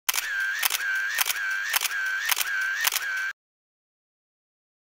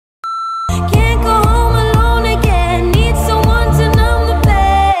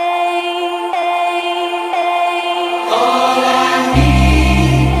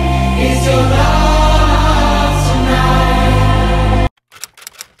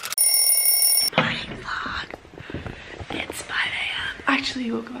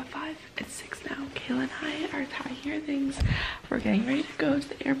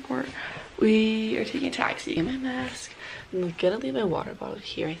airport. We are taking a taxi. Get my mask. I'm gonna leave my water bottle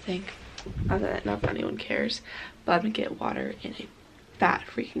here, I think. Not that anyone cares, but I'm gonna get water in a fat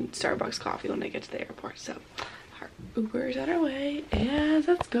freaking Starbucks coffee when I get to the airport. So our Uber is on our way, and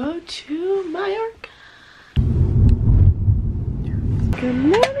let's go to Mallorca. Good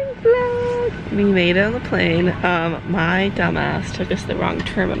morning, vlog. We made it on the plane. My dumbass took us to the wrong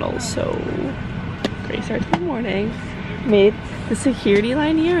terminal, so great start to the morning. Made the security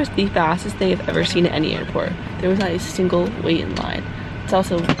line here is the fastest thing I've ever seen at any airport. There was not a single wait in line. It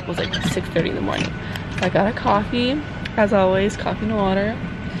also was like 6:30 in the morning. I got a coffee, as always, coffee and water.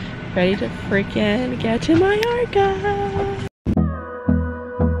 Ready to freaking get to Mallorca.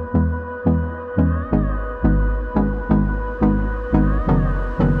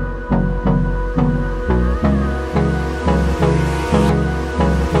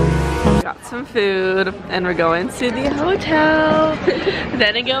 Some food, and we're going to the hotel.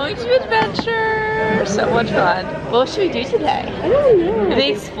 Then we're going to adventure. So much fun. What should we do today? I don't know. Did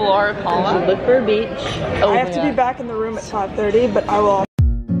they explore Palma? Look for a beach. Oh, I have to be back in the room at 5:30, but I will.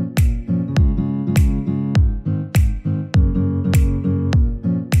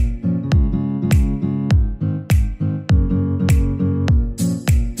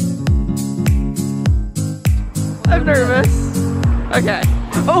 I'm nervous. Okay.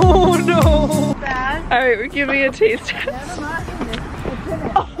 Oh no! Bad. All right, we're giving a taste test.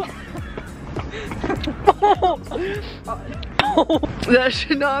 Oh, that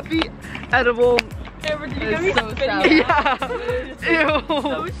should not be edible. It's so Yeah.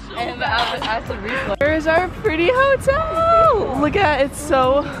 Ew. Here's our pretty hotel. Look at it, it's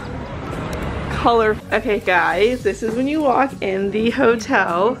so colorful. Okay, guys, this is when you walk in the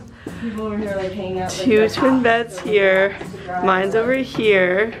hotel. People over here like hanging out. Two twin beds here. Mine's over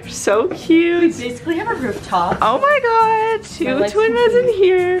here. So cute. We basically have a rooftop. Oh my god. Two twin beds in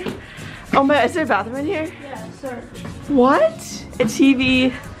here. Oh my, is there a bathroom in here? Yeah, sir. What? A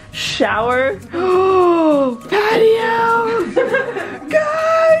TV, shower. Oh, patio.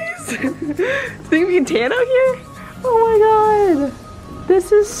 Guys. Think we can tan out here? Oh my god.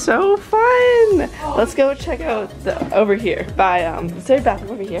 This is so fun. Let's go check out over here by is there a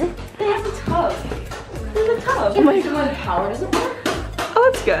bathroom over here? They have a tub. There's a tub. Oh my god. When the power doesn't work.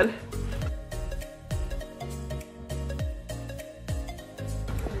 Oh, that's good.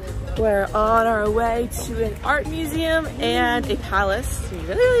 We're on our way to an art museum and a palace. It's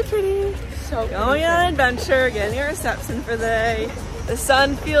really, really pretty. So going on an adventure, getting our steps in for the day. The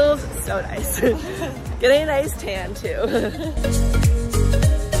sun feels so nice. Getting a nice tan too.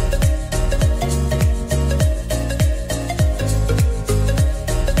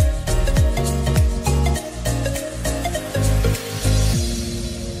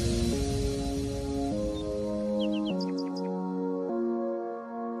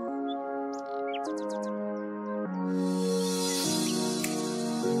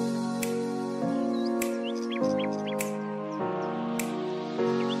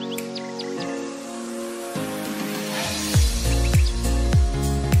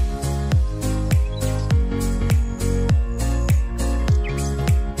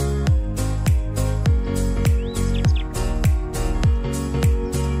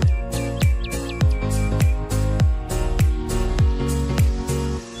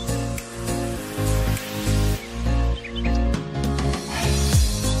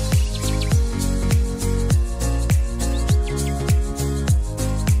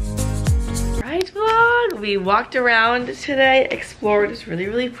 We walked around today, explored. It's really,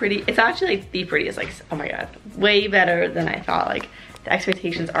 really pretty. It's actually like the prettiest, like, oh my god, way better than I thought. Like, the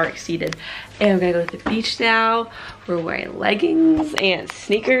expectations are exceeded. And we're gonna go to the beach now. We're wearing leggings and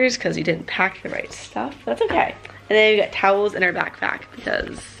sneakers because we didn't pack the right stuff. That's okay. And then we got towels in our backpack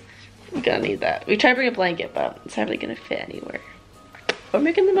because we're gonna need that. We tried to bring a blanket, but it's not really gonna fit anywhere. We're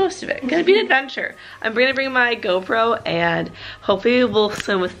making the most of it. It's gonna be an adventure. I'm gonna bring my GoPro and hopefully we'll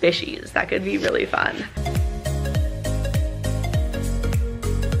swim with fishies. That could be really fun.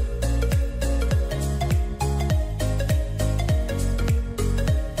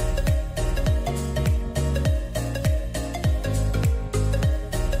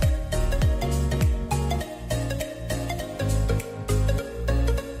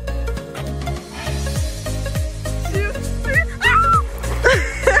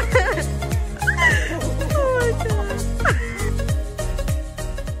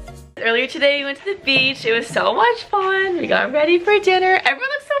 Earlier today we went to the beach. It was so much fun. We got ready for dinner. Everyone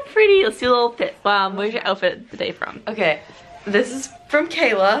looks so pretty. Let's do a little fit. Where's your outfit today from? Okay, This is from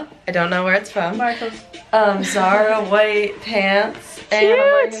Kayla. I don't know where it's from. Marcos. Zara white pants. And I'm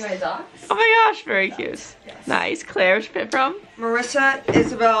wearing my socks. Oh my gosh, very cute. Yes. Nice. Claire, where's your fit from? Marissa,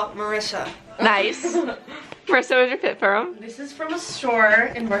 Isabel, Marissa. Nice. Marissa, where's your fit from? This is from a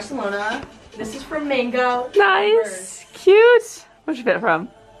store in Barcelona. This is from Mango. Nice. Cute. Where's your fit from?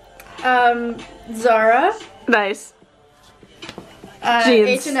 Zara. Nice.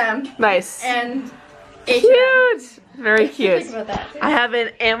 Jeans. H&M. Nice. And H&M. Cute. Very cute. Think about that. I have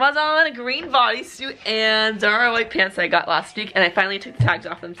an Amazon green bodysuit and Zara white pants that I got last week, and I finally took the tags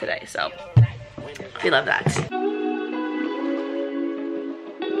off them today, so we love that.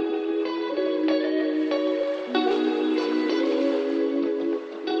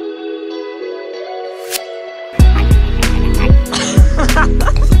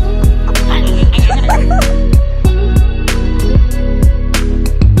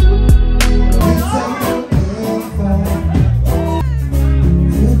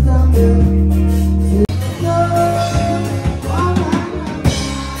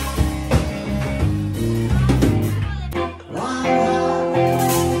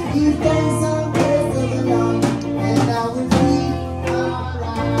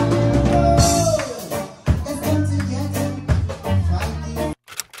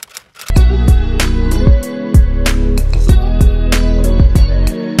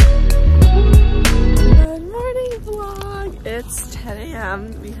 It's 10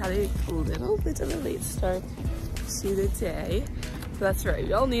 a.m. We had a little bit of a late start to the day. But that's right,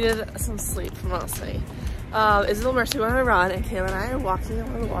 we all needed some sleep from last night. Isabel Mercy went on a run, and Kayla and I are walking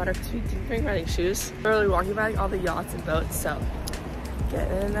along the water because we didn't bring running shoes. We're really walking by all the yachts and boats, so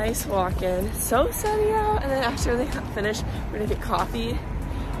getting a nice walk in. So sunny out, and then after they finish, we're gonna get coffee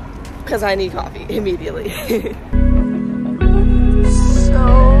because I need coffee immediately.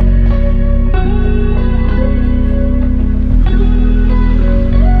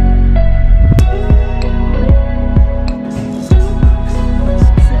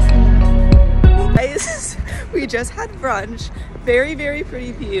 We just had brunch, very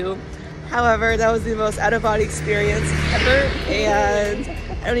pretty view. However, that was the most out-of-body experience ever, and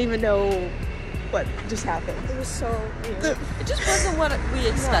I don't even know what just happened. It was so weird. It just wasn't what we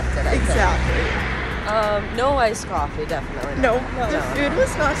expected. I Exactly. think. No iced coffee, definitely. No, the food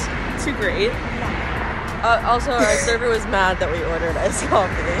was not too great. Also, our server was mad that we ordered iced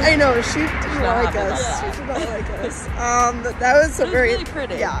coffee. I know, she didn't not like happy us. about that. She did not like us. That was a very really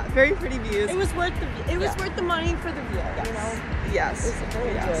pretty. Yeah, very pretty views. It was worth worth the money for the view. Yes. You know. Yes. It was very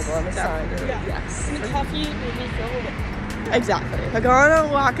enjoyable on the side. Definitely. Yeah. Yes. And the coffee made me feel a little. Exactly. If I go on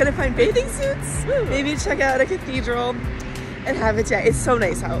a walk and I find bathing suits, maybe check out a cathedral and have a day. It's so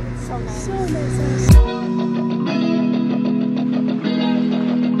nice out. So nice. So nice out.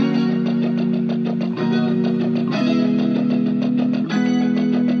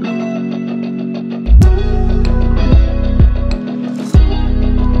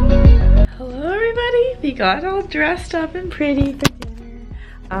 We got all dressed up and pretty for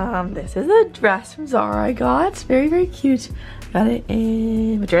dinner. This is a dress from Zara I got. Very cute. Got it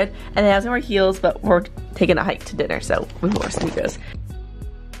in Madrid. And it has no more heels, but we're taking a hike to dinner, so we wore sneakers.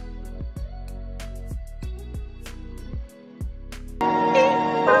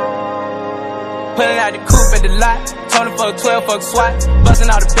 Pulling out the coupe at the lot. Told him for a 12 fuck swat. Busting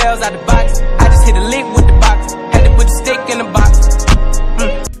all the bells out the box. I just hit a lick with the box. Had to put the stick in the box.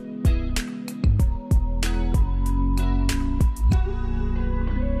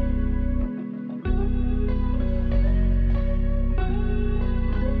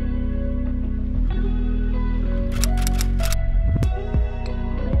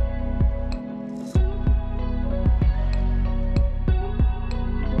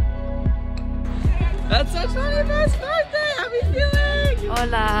 That's such my best birthday! How are we feeling?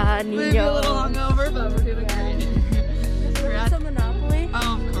 Hola, Maybe a little niño. hungover, but we're doing great. We're at Some Monopoly.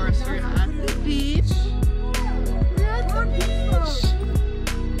 Oh, of course, we're at the beach. We're at the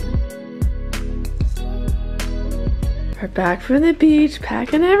beach. We're back from the beach,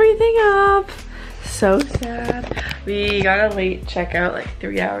 packing everything up. So sad. We got a late checkout, like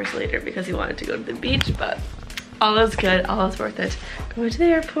 3 hours later, because he wanted to go to the beach, but all is good, all is worth it. Going to the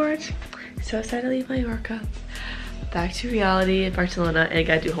airport. So excited to leave Mallorca. Back to reality in Barcelona, and I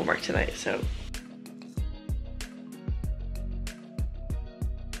gotta do homework tonight, so